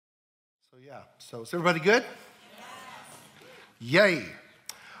So is everybody good? Yay.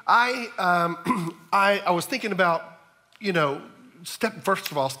 I was thinking about,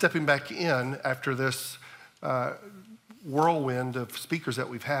 first of all, stepping back in after this whirlwind of speakers that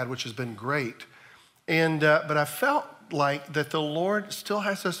we've had, which has been great. But I felt like that the Lord still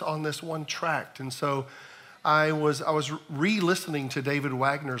has us on this one track. And so I was re-listening to David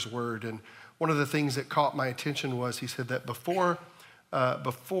Wagner's word, and one of the things that caught my attention was he said that before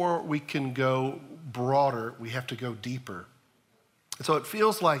we can go broader, we have to go deeper. And so it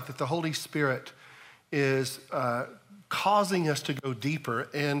feels like that the Holy Spirit is causing us to go deeper.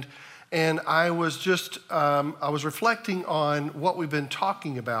 And I was just, I was reflecting on what we've been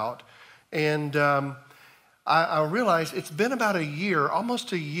talking about. And I realized it's been about a year,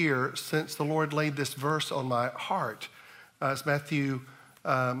 almost a year, since the Lord laid this verse on my heart. It's Matthew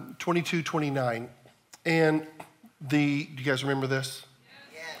 22:29. And do you guys remember this?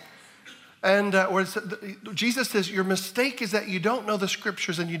 And where Jesus says, your mistake is that you don't know the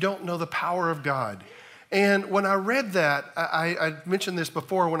scriptures and you don't know the power of God. And when I read that, I mentioned this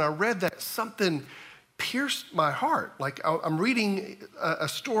before, when I read that, something pierced my heart. Like I'm reading a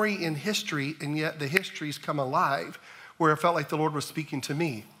story in history, and yet the history's come alive, where I felt like the Lord was speaking to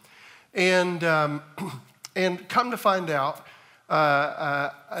me. And come to find out,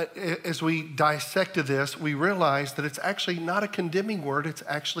 as we dissected this, we realized that it's actually not a condemning word, it's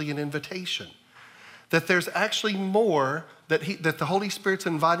actually an invitation. That there's actually more that the Holy Spirit's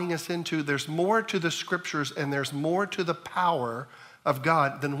inviting us into. There's more to the scriptures, and there's more to the power of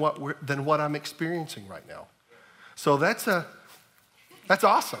God than what I'm experiencing right now. So that's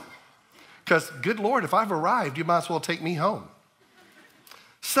awesome. Because good Lord, if I've arrived, you might as well take me home.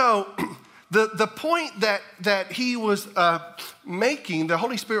 So the point that he was making, the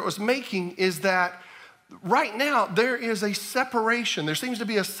Holy Spirit was making, is that right now there is a separation. There seems to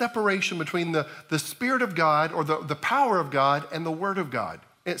be a separation between the Spirit of God, or the power of God, and the Word of God,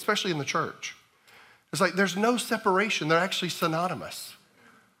 especially in the church. It's like there's no separation. They're actually synonymous.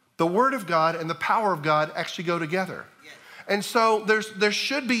 The Word of God and the power of God actually go together. And so there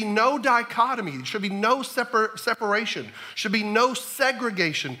should be no dichotomy. There should be no separation. Should be no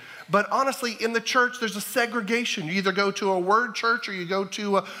segregation. But honestly, in the church, there's a segregation. You either go to a word church or you go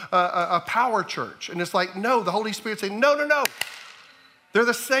to a power church. And it's like, no, the Holy Spirit saying, no. They're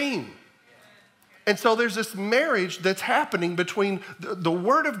the same. And so there's this marriage that's happening between the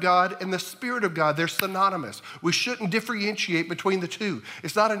Word of God and the Spirit of God. They're synonymous. We shouldn't differentiate between the two.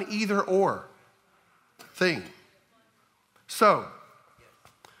 It's not an either or thing. So,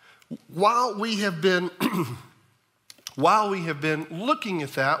 while we have been looking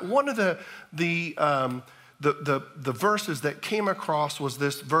at that, one of the verses that came across was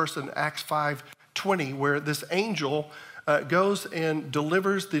this verse in Acts 5:20, where this angel goes and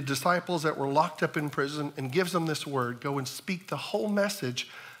delivers the disciples that were locked up in prison and gives them this word: go and speak the whole message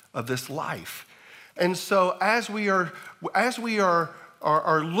of this life. And so, as we are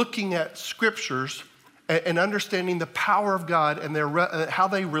looking at scriptures and understanding the power of God and how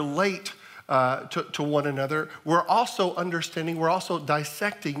they relate to one another, we're also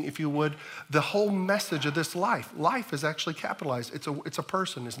dissecting, if you would, the whole message of this life. Life is actually capitalized. It's a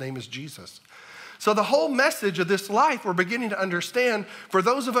person. His name is Jesus. So the whole message of this life, we're beginning to understand. For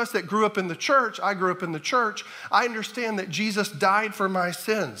those of us that grew up in the church, I grew up in the church, I understand that Jesus died for my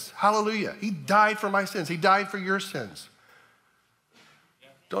sins. Hallelujah. He died for my sins. He died for your sins.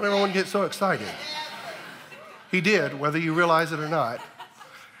 Don't everyone get so excited. He did, whether you realize it or not.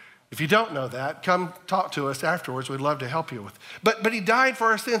 If you don't know that, come talk to us afterwards. We'd love to help you with. But he died for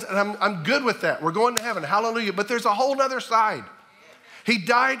our sins, and I'm good with that. We're going to heaven. Hallelujah. But there's a whole other side. He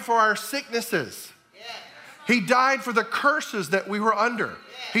died for our sicknesses. He died for the curses that we were under.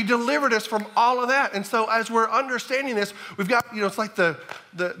 He delivered us from all of that. And so as we're understanding this, we've got, it's like the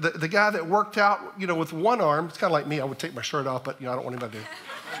guy that worked out, with one arm. It's kind of like me. I would take my shirt off, but, I don't want anybody to.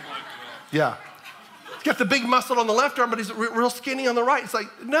 Yeah. He's got the big muscle on the left arm, but he's real skinny on the right. It's like,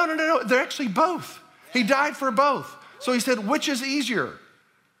 no. They're actually both. He died for both. So he said, which is easier?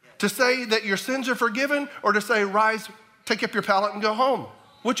 To say that your sins are forgiven, or to say, rise, take up your pallet and go home?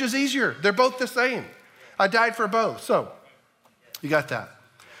 Which is easier? They're both the same. I died for both. So you got that.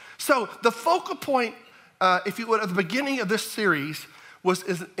 So the focal point, if you would, at the beginning of this series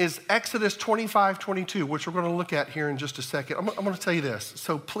is Exodus 25:22, which we're going to look at here in just a second. I'm going to tell you this.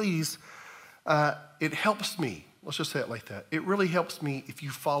 So please, it helps me. Let's just say it like that. It really helps me if you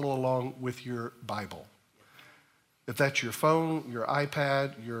follow along with your Bible. If that's your phone, your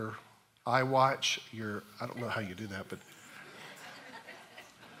iPad, your iWatch, I don't know how you do that, but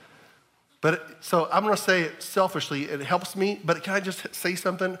So I'm going to say it selfishly. It helps me, but can I just say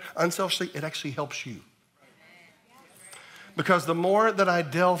something unselfishly? It actually helps you. Because the more that I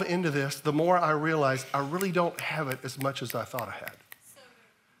delve into this, the more I realize I really don't have it as much as I thought I had.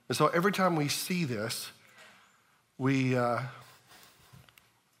 And so every time we see this, it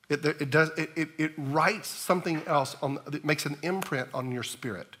writes something else it makes an imprint on your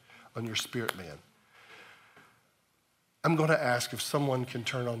spirit man. I'm going to ask if someone can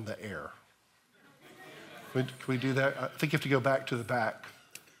turn on the air. Can we do that? I think you have to go back to the back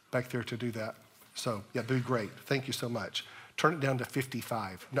there to do that. So yeah, that'd be great. Thank you so much. Turn it down to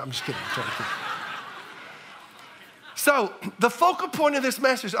 55. No, I'm just kidding. So the focal point of this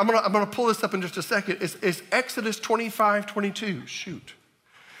message, I'm gonna pull this up in just a second, is Exodus 25:22. Shoot.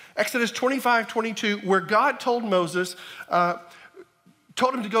 Exodus 25:22, where God told Moses,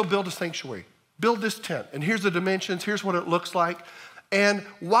 told him to go build a sanctuary, build this tent. And here's the dimensions, here's what it looks like. And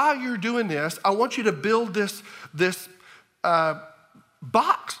while you're doing this, I want you to build this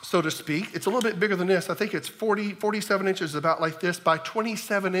box, so to speak. It's a little bit bigger than this. I think it's 47 inches, about like this, by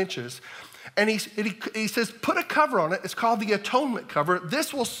 27 inches. And he says, put a cover on it. It's called the atonement cover.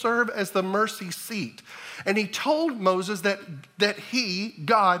 This will serve as the mercy seat. And he told Moses that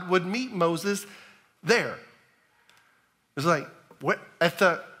God, would meet Moses there. It's like, what? At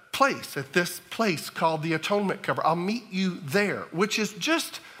this place called the atonement cover. I'll meet you there, which is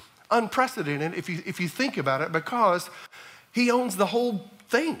just unprecedented if you think about it, because he owns the whole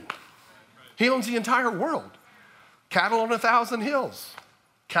thing. He owns the entire world. Cattle on 1,000 hills,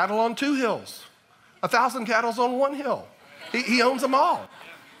 cattle on 2 hills, 1,000 cattle on 1 hill. He owns them all.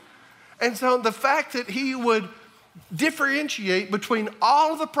 And so the fact that he would differentiate between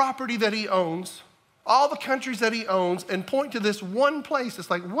all of the property that he owns, all the countries that he owns, and point to this one place,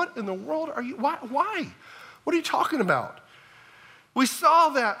 it's like, what in the world are you, why? What are you talking about? We saw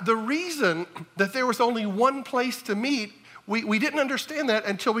that the reason that there was only one place to meet, we didn't understand that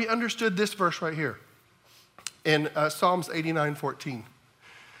until we understood this verse right here in Psalms 89:14. It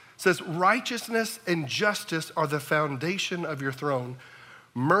says, righteousness and justice are the foundation of your throne.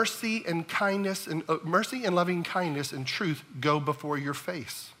 Mercy and loving kindness and truth go before your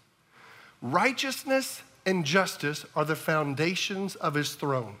face. Righteousness and justice are the foundations of his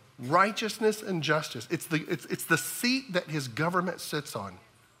throne. Righteousness and justice. It's the seat that his government sits on.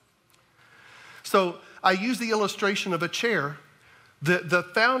 So I use the illustration of a chair. The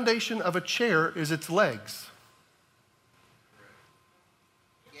foundation of a chair is its legs.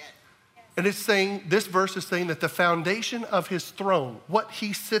 And it's saying, this verse is saying that the foundation of his throne, what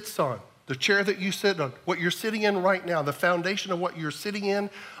he sits on, the chair that you sit on, what you're sitting in right now, the foundation of what you're sitting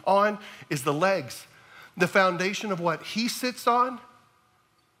on is the legs. The foundation of what he sits on,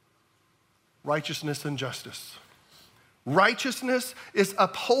 righteousness and justice. Righteousness is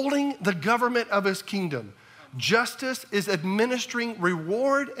upholding the government of his kingdom. Justice is administering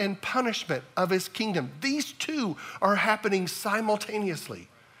reward and punishment of his kingdom. These two are happening simultaneously.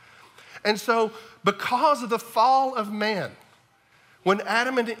 And so, because of the fall of man, when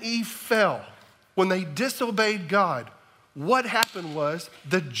Adam and Eve fell, when they disobeyed God, what happened was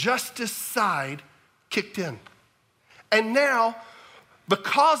the justice side kicked in. And now,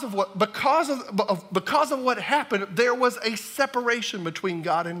 because of what happened, there was a separation between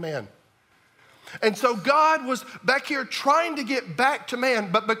God and man. And so God was back here trying to get back to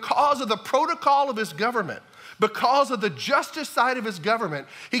man, but because of the protocol of his government, because of the justice side of his government,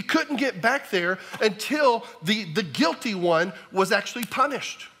 he couldn't get back there until the guilty one was actually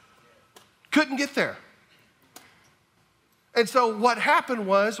punished. Couldn't get there. And so what happened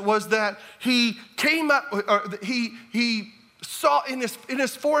was that he came up, or he saw in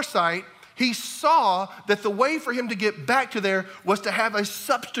his foresight, he saw that the way for him to get back to there was to have a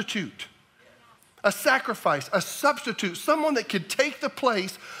substitute. A sacrifice, a substitute, someone that could take the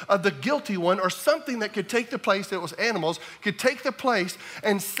place of the guilty one, or something that could take the place, that was animals, could take the place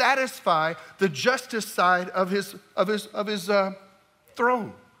and satisfy the justice side of his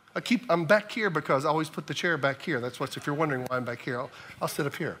throne. I'm back here because I always put the chair back here. That's what's, if you're wondering why I'm back here, I'll sit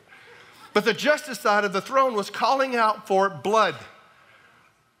up here. But the justice side of the throne was calling out for blood.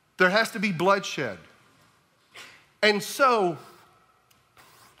 There has to be bloodshed. And so,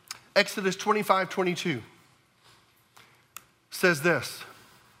 Exodus 25:22 says this.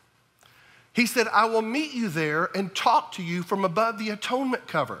 He said, I will meet you there and talk to you from above the atonement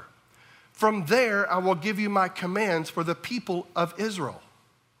cover. From there, I will give you my commands for the people of Israel.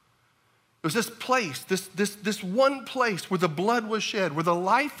 It was this place, this one place where the blood was shed, where the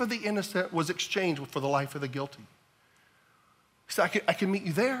life of the innocent was exchanged for the life of the guilty. He said, I can meet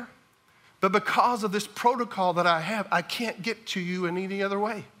you there, but because of this protocol that I have, I can't get to you in any other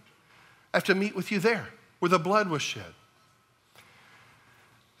way. I have to meet with you there where the blood was shed.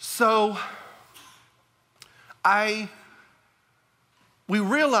 So we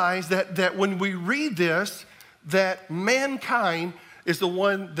realize that when we read this, that mankind is the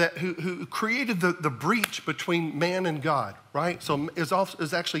one who created the breach between man and God, right? So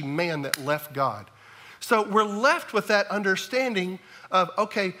it's actually man that left God. So we're left with that understanding of,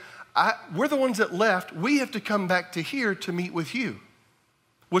 okay, we're the ones that left. We have to come back to here to meet with you,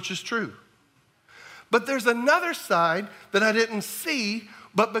 which is true. But there's another side that I didn't see,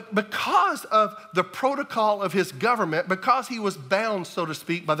 but because of the protocol of his government, because he was bound, so to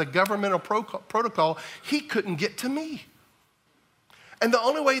speak, by the governmental protocol, he couldn't get to me. And the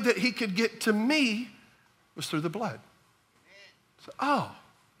only way that he could get to me was through the blood.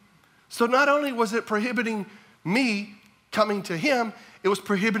 So not only was it prohibiting me coming to him, it was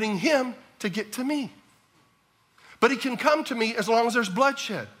prohibiting him to get to me. But he can come to me as long as there's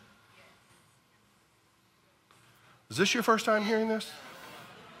bloodshed. Is this your first time hearing this?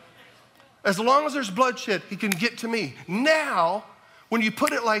 As long as there's bloodshed, he can get to me. Now, when you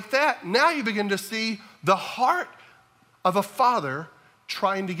put it like that, now you begin to see the heart of a father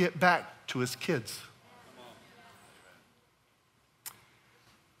trying to get back to his kids.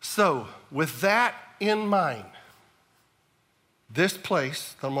 So, with that in mind, this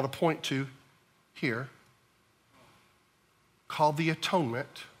place that I'm going to point to here, called the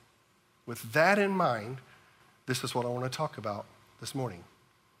atonement, with that in mind, this is what I want to talk about this morning.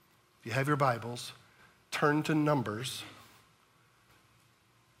 If you have your Bibles, turn to Numbers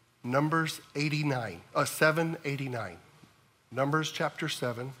 7:89. Numbers chapter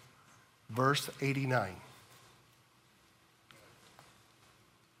 7, verse 89.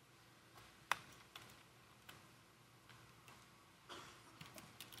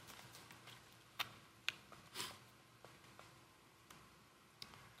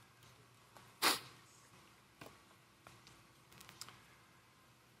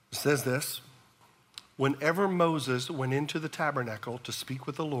 It says this: whenever Moses went into the tabernacle to speak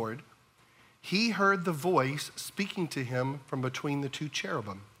with the Lord, he heard the voice speaking to him from between the two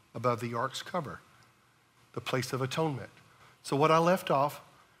cherubim above the ark's cover, the place of atonement. So what I left off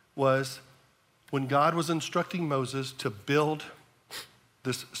was when God was instructing Moses to build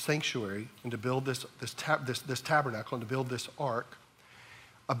this sanctuary and to build this tabernacle and to build this ark,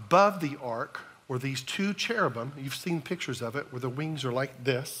 above the ark were these two cherubim. You've seen pictures of it where the wings are like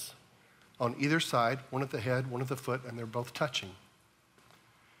this on either side, one at the head, one at the foot, and they're both touching.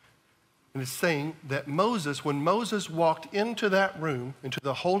 And it's saying that when Moses walked into that room, into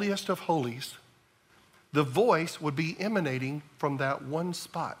the holiest of holies, the voice would be emanating from that one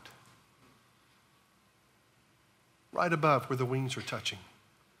spot, right above where the wings are touching.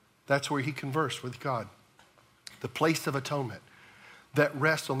 That's where he conversed with God, the place of atonement that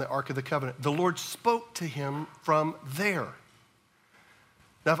rests on the Ark of the Covenant. The Lord spoke to him from there.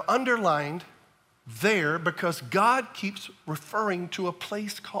 Now, I've underlined there because God keeps referring to a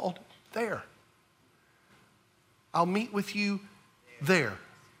place called there. I'll meet with you there.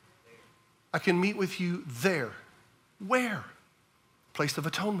 I can meet with you there. Where? Place of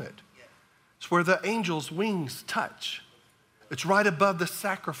atonement. It's where the angel's wings touch. It's right above the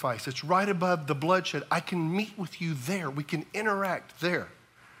sacrifice. It's right above the bloodshed. I can meet with you there. We can interact there.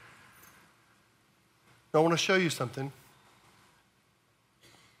 Now, I want to show you something.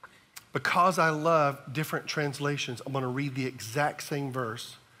 Because I love different translations, I'm going to read the exact same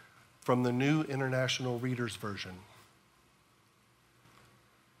verse from the New International Reader's Version.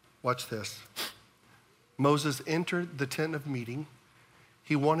 Watch this. Moses entered the tent of meeting.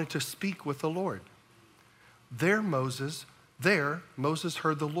 He wanted to speak with the Lord. There Moses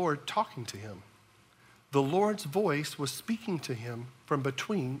heard the Lord talking to him. The Lord's voice was speaking to him from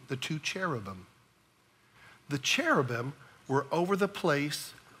between the two cherubim. The cherubim were over the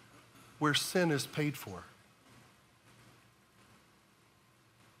place where sin is paid for.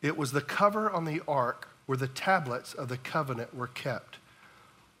 It was the cover on the ark where the tablets of the covenant were kept.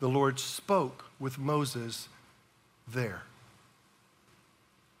 The Lord spoke with Moses there.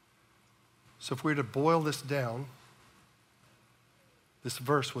 So if we were to boil this down, this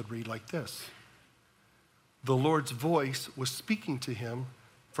verse would read like this. The Lord's voice was speaking to him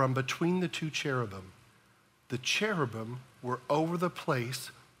from between the two cherubim. The cherubim were over the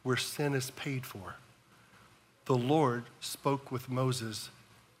place where sin is paid for. The Lord spoke with Moses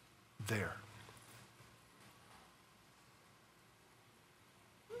there.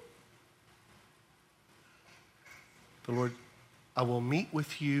 The Lord, I will meet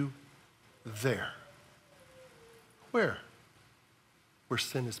with you there. Where? Where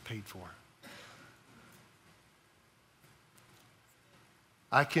sin is paid for.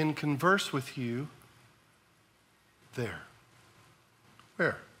 I can converse with you there.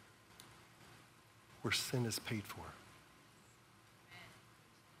 Where? Where sin is paid for.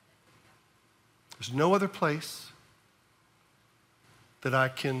 There's no other place that I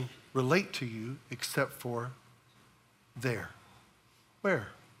can relate to you except for there. Where?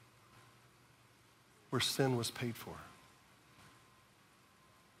 Where sin was paid for.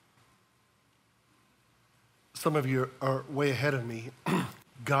 Some of you are way ahead of me.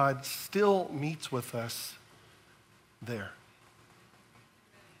 God still meets with us there.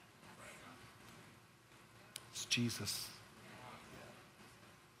 It's Jesus.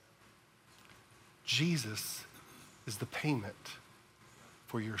 Jesus is the payment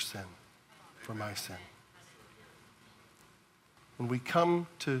for your sin, for my sin. When we come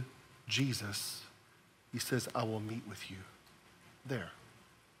to Jesus, he says, I will meet with you there.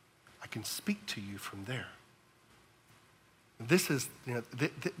 I can speak to you from there. This is,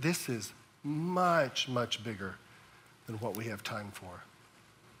 this is much, much bigger than what we have time for.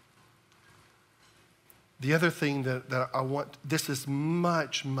 The other thing that I want, this is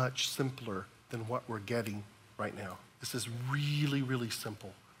much, much simpler than what we're getting right now. This is really, really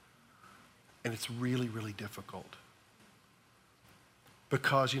simple. And it's really, really difficult.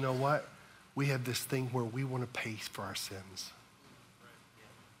 Because you know what? We have this thing where we want to pay for our sins.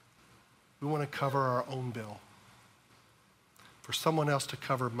 We want to cover our own bill. For someone else to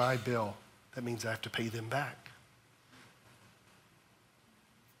cover my bill, that means I have to pay them back.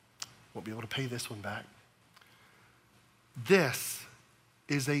 Won't be able to pay this one back. This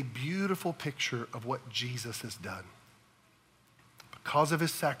is a beautiful picture of what Jesus has done. Because of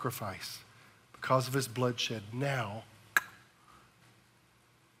his sacrifice, because of his bloodshed, now he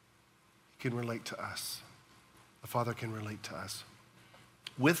can relate to us. The Father can relate to us.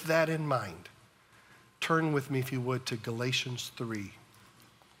 With that in mind, turn with me, if you would, to Galatians 3.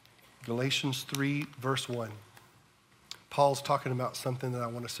 Galatians 3, verse 1. Paul's talking about something that I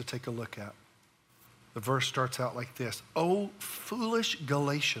want us to take a look at. The verse starts out like this. O foolish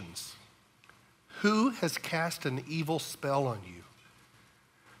Galatians, who has cast an evil spell on you?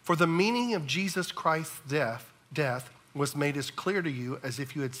 For the meaning of Jesus Christ's death was made as clear to you as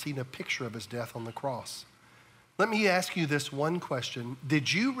if you had seen a picture of his death on the cross. Let me ask you this one question.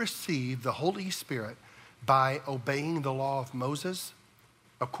 Did you receive the Holy Spirit by obeying the law of Moses?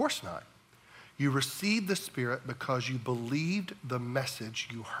 Of course not. You received the Spirit because you believed the message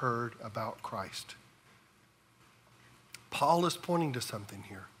you heard about Christ. Paul is pointing to something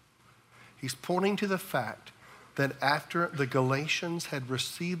here. He's pointing to the fact that after the Galatians had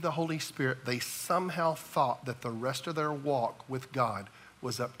received the Holy Spirit, they somehow thought that the rest of their walk with God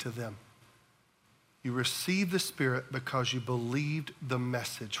was up to them. You received the Spirit because you believed the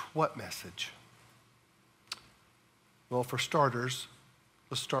message. What message? Well, for starters,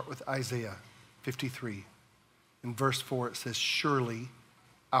 let's start with Isaiah 53. In verse 4, it says, surely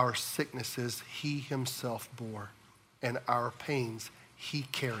our sicknesses he himself bore, and our pains he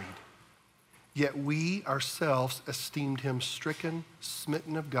carried. Yet we ourselves esteemed him stricken,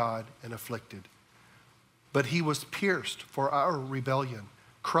 smitten of God, and afflicted. But he was pierced for our rebellion,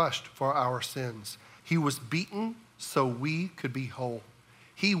 crushed for our sins. He was beaten so we could be whole.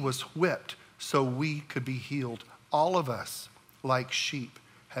 He was whipped so we could be healed. All of us, like sheep,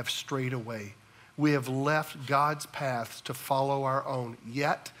 have strayed away. We have left God's paths to follow our own.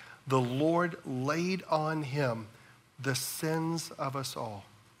 Yet the Lord laid on him the sins of us all.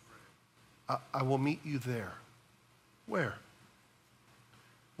 I will meet you there. Where?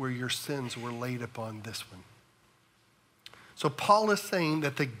 Where your sins were laid upon this one. So Paul is saying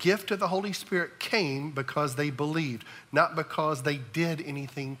that the gift of the Holy Spirit came because they believed, not because they did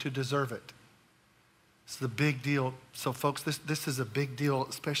anything to deserve it. It's a big deal. So folks, this is a big deal,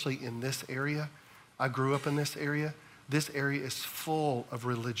 especially in this area. I grew up in this area. This area is full of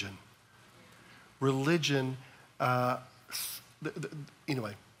religion. Religion,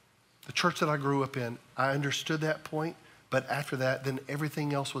 anyway, the church that I grew up in, I understood that point, but after that, then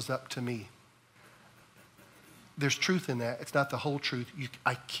everything else was up to me. There's truth in that. It's not the whole truth. You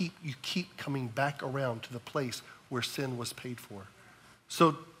keep coming back around to the place where sin was paid for.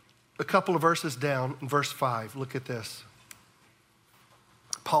 So a couple of verses down, in verse 5, look at this.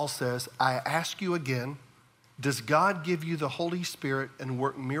 Paul says, I ask you again, does God give you the Holy Spirit and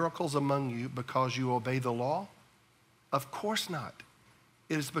work miracles among you because you obey the law? Of course not.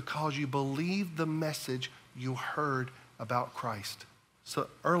 It is because you believe the message you heard about Christ. So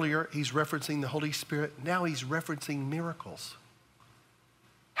earlier, he's referencing the Holy Spirit. Now he's referencing miracles.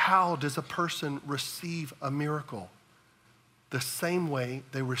 How does a person receive a miracle? The same way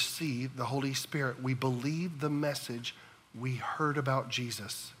they receive the Holy Spirit. We believe the message We heard about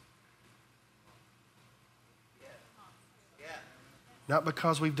Jesus. Not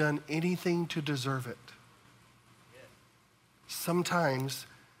because we've done anything to deserve it. Sometimes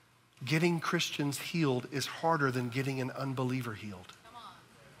getting Christians healed is harder than getting an unbeliever healed.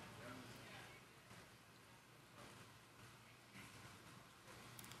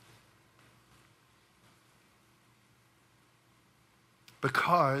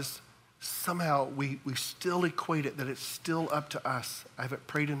 Because somehow we still equate it that it's still up to us. I haven't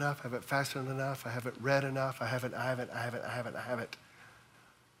prayed enough, I haven't fasted enough, I haven't read enough, I haven't.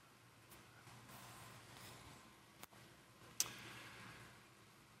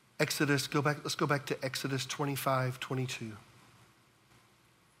 Exodus, let's go back to Exodus 25:22. I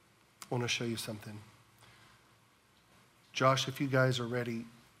want to show you something. Josh, if you guys are ready,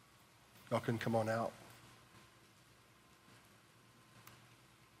 y'all can come on out.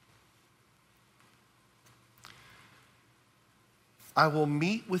 I will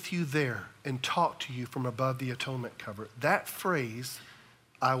meet with you there and talk to you from above the atonement cover. That phrase,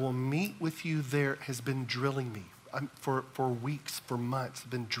 I will meet with you there, has been drilling me. For weeks, for months,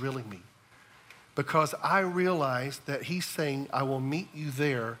 been drilling me. Because I realize that he's saying, I will meet you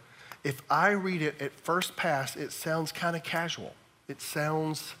there. If I read it at first pass, it sounds kind of casual. It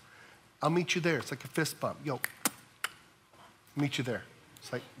sounds, I'll meet you there. It's like a fist bump. Yo, meet you there.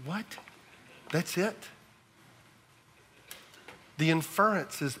 It's like, what? That's it? The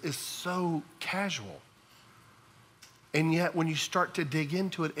inference is so casual. And yet when you start to dig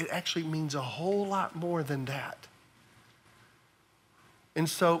into it, it actually means a whole lot more than that. And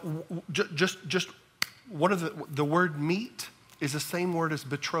so just one of the word meet is the same word as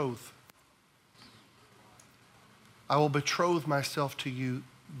betroth. I will betroth myself to you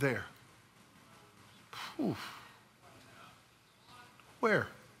there. Whew. Where?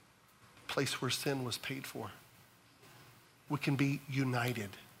 The place where sin was paid for. We can be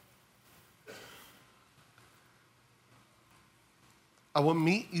united. I will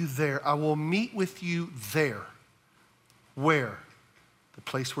meet you there. I will meet with you there. Where? The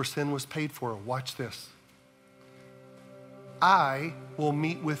place where sin was paid for. Watch this. I will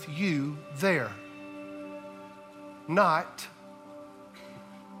meet with you there. Not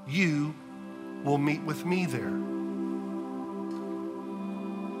you will meet with me there.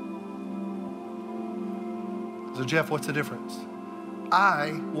 So Jeff, what's the difference?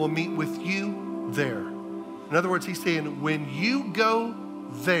 I will meet with you there. In other words, he's saying, when you go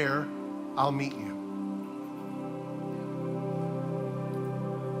there, I'll meet you.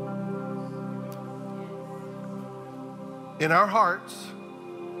 In our hearts,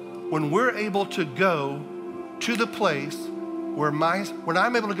 when we're able to go to the place where when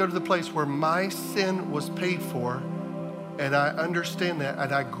I'm able to go to the place where my sin was paid for, and I understand that,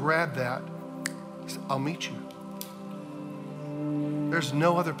 and I grab that, I'll meet you. There's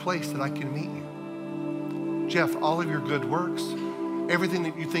no other place that I can meet you. Jeff, all of your good works, everything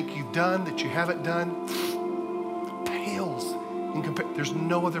that you think you've done, that you haven't done, pales in comparison. There's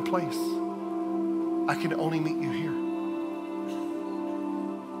no other place. I can only meet you here.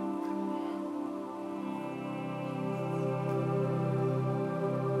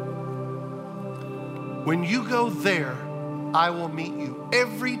 When you go there, I will meet you.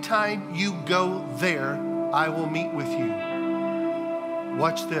 Every time you go there, I will meet with you.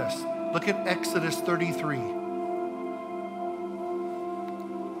 Watch this. Look at Exodus 33.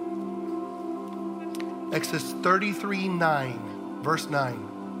 Exodus 33:9, verse 9.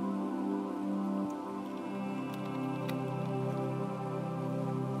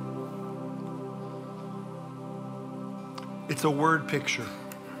 It's a word picture.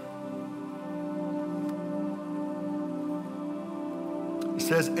 It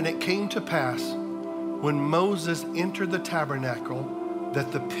says, and it came to pass when Moses entered the tabernacle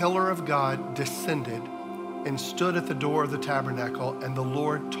that the pillar of God descended and stood at the door of the tabernacle, and the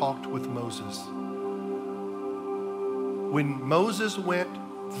Lord talked with Moses. When Moses went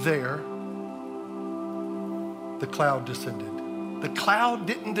there, the cloud descended. The cloud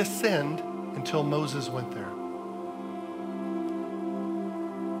didn't descend until Moses went there.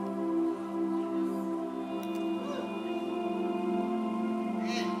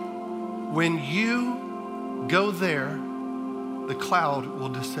 When you go there, the cloud will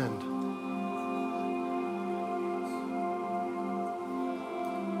descend.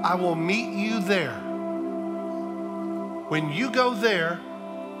 I will meet you there. When you go there,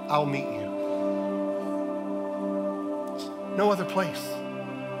 I'll meet you. No other place.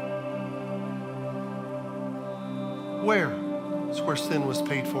 Where? It's where sin was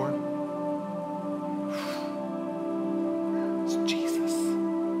paid for. It's Jesus.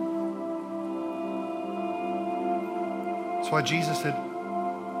 That's why Jesus said,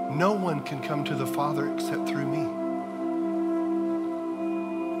 no one can come to the Father except through me.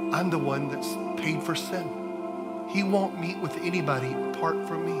 I'm the one that's paid for sin. He won't meet with anybody apart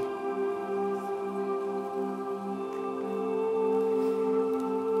from me.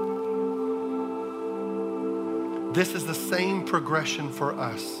 This is the same progression for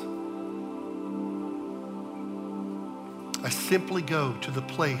us. I simply go to the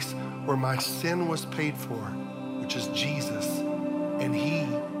place where my sin was paid for, which is Jesus, and he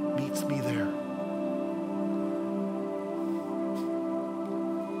meets me there.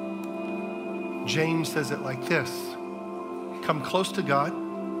 James says it like this: come close to God,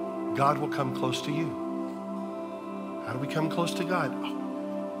 God will come close to you. How do we come close to God?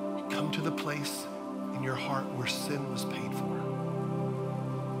 Oh, come to the place in your heart where sin was paid for.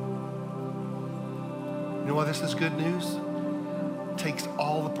 You know why this is good news? It takes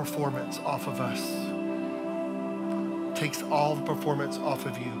all the performance off of us. It takes all the performance off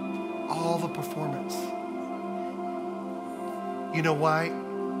of you. All the performance. You know why?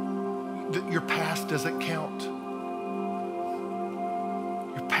 Your past doesn't count.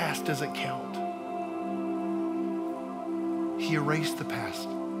 Your past doesn't count. He erased the past.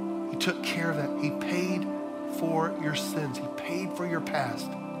 He took care of that. He paid for your sins. He paid for your past.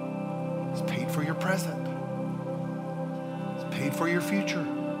 He's paid for your present. He's paid for your future.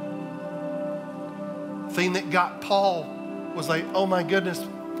 The thing that got Paul was like, oh my goodness,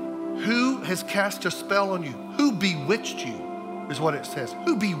 who has cast a spell on you? Who bewitched you, is what it says.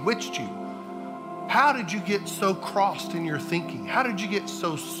 Who bewitched you? How did you get so crossed in your thinking? How did you get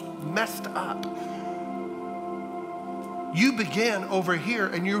so messed up? You began over here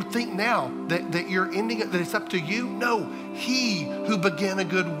and you think now that you're ending it, that it's up to you. No, he who began a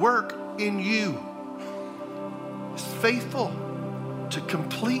good work in you is faithful to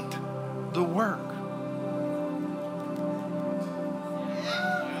complete the work.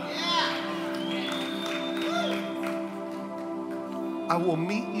 I will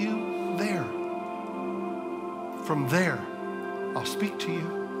meet you there. From there, I'll speak to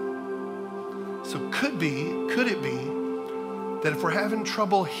you. So could it be that if we're having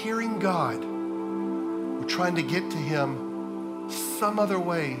trouble hearing God, we're trying to get to him some other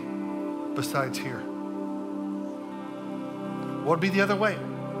way besides here? What would be the other way?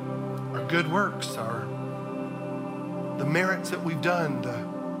 Our good works, the merits that we've done, the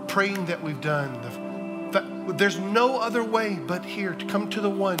praying that we've done. There's no other way but here to come to the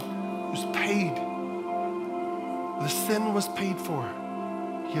one who's paid. The sin was paid for.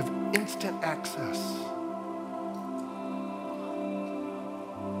 You have instant access.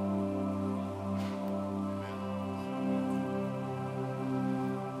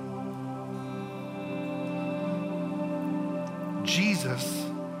 Jesus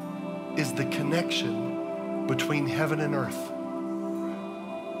is the connection between heaven and earth.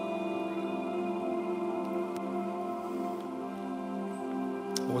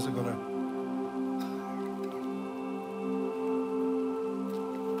 I wasn't going to.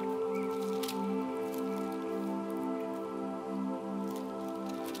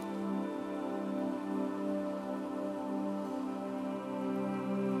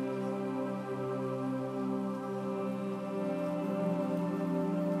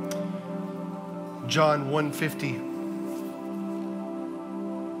 John 1:50.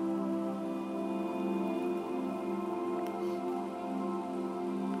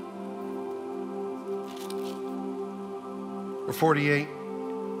 Or 48,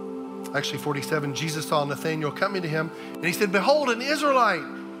 actually 47, Jesus saw Nathanael coming to him, and he said, behold, an Israelite,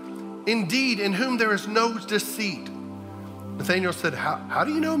 indeed, in whom there is no deceit. Nathanael said, how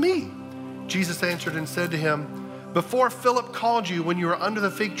do you know me? Jesus answered and said to him, before Philip called you, when you were under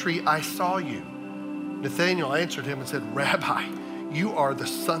the fig tree, I saw you. Nathanael answered him and said, Rabbi, you are the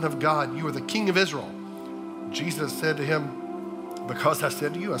Son of God. You are the King of Israel. Jesus said to him, because I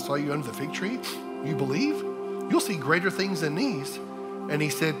said to you, I saw you under the fig tree, you believe? You'll see greater things than these. And he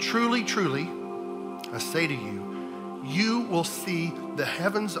said, truly, truly, I say to you, you will see the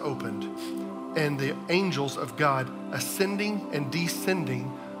heavens opened and the angels of God ascending and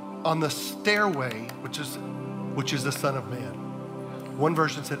descending on the stairway, which is the Son of Man. One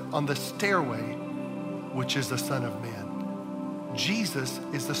version said, on the stairway, which is the Son of Man. Jesus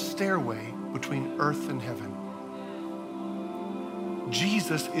is the stairway between earth and heaven.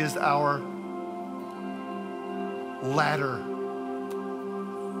 Jesus is our ladder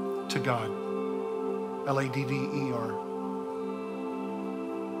to God. Ladder.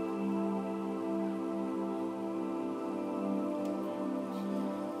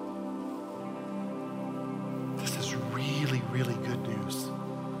 This is really, really good news.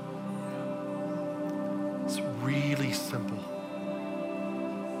 It's really simple.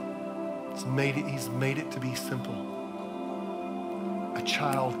 He's made it to be simple. A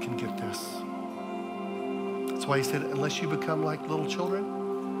child can get this. That's why he said, unless you become like little children,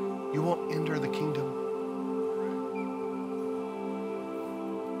 you won't enter the kingdom.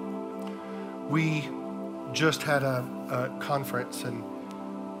 We just had a conference, and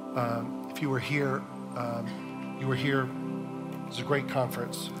if you were here, you were here. It was a great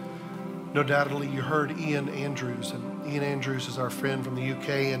conference. No doubtedly, you heard Ian Andrews, and Ian Andrews is our friend from the UK,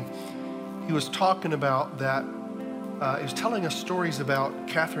 and he was talking about that. He was telling us stories about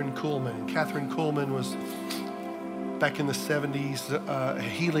Catherine Kuhlman. Catherine Kuhlman was, back in the 70s, a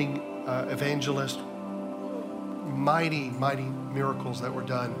healing evangelist. Mighty, mighty miracles that were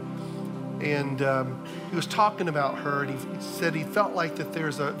done. And he was talking about her, and he said he felt like that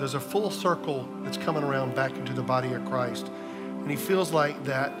there's a full circle that's coming around back into the body of Christ. And he feels like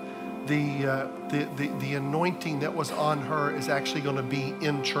that the anointing that was on her is actually going to be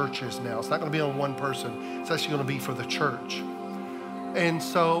in churches now. It's not going to be on one person. It's actually going to be for the church. And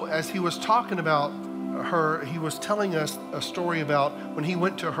so as he was talking about her, he was telling us a story about when he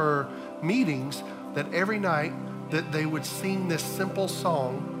went to her meetings, that every night that they would sing this simple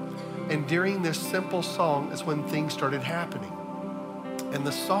song, and during this simple song is when things started happening. And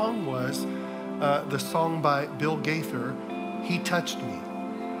the song was the song by Bill Gaither, He Touched Me.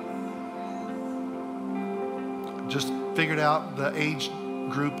 Just figured out the age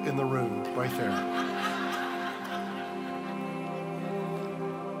group in the room right there.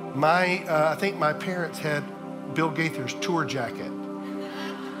 I think my parents had Bill Gaither's tour jacket.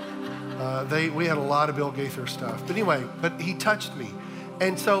 We had a lot of Bill Gaither stuff. But anyway, He Touched Me.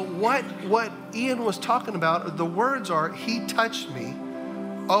 And so what Ian was talking about, the words are, he touched me.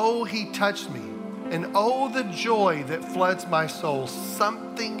 Oh, he touched me. And oh, the joy that floods my soul.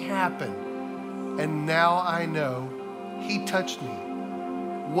 Something happened. And now I know he touched me.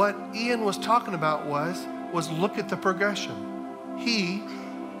 What Ian was talking about was look at the progression. He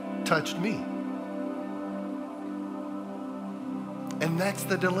touched me. And that's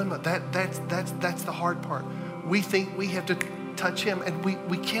the dilemma. That's the hard part. We think we have to touch him, and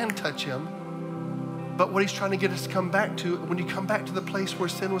we can touch him. But what he's trying to get us to come back to, when you come back to the place where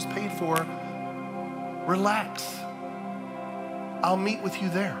sin was paid for, relax. I'll meet with you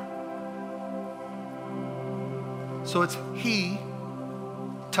there. So it's he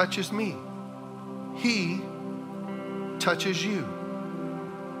touches me. He touches you.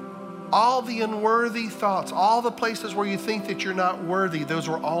 All the unworthy thoughts, all the places where you think that you're not worthy, those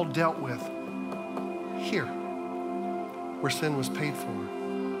were all dealt with here, where sin was paid for.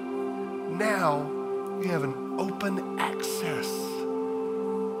 Now you have an open access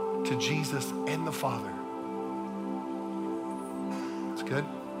to Jesus and the Father. It's good.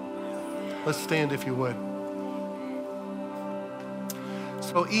 Let's stand if you would.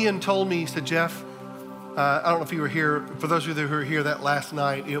 So Ian told me, he said, Jeff, I don't know if you were here. For those of you who were here that last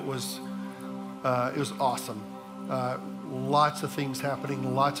night, it was awesome. Lots of things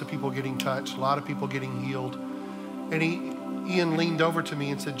happening, lots of people getting touched, a lot of people getting healed. And Ian leaned over to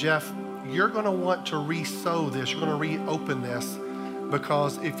me and said, Jeff, you're going to want to re-sow this. You're going to reopen this,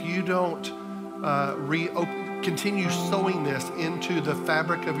 because if you don't continue sowing this into the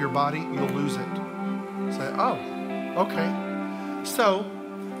fabric of your body, you'll lose it. Say, oh, okay. So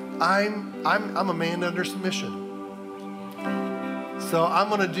I'm a man under submission. So I'm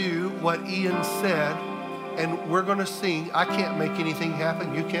going to do what Ian said, and we're going to sing. I can't make anything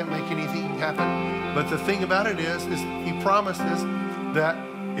happen. You can't make anything happen. But the thing about it is he promises that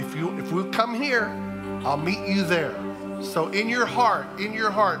if we come here, I'll meet you there. So in your heart,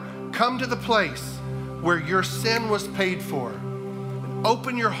 come to the place where your sin was paid for. And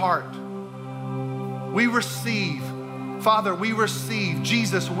open your heart. We receive. Father, we receive.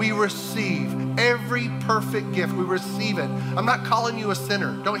 Jesus, we receive every perfect gift. We receive it. I'm not calling you a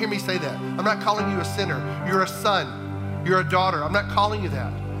sinner. Don't hear me say that. I'm not calling you a sinner. You're a son. You're a daughter. I'm not calling you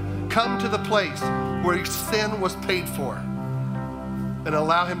that. Come to the place where sin was paid for and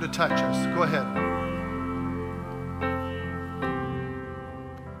allow him to touch us. Go ahead.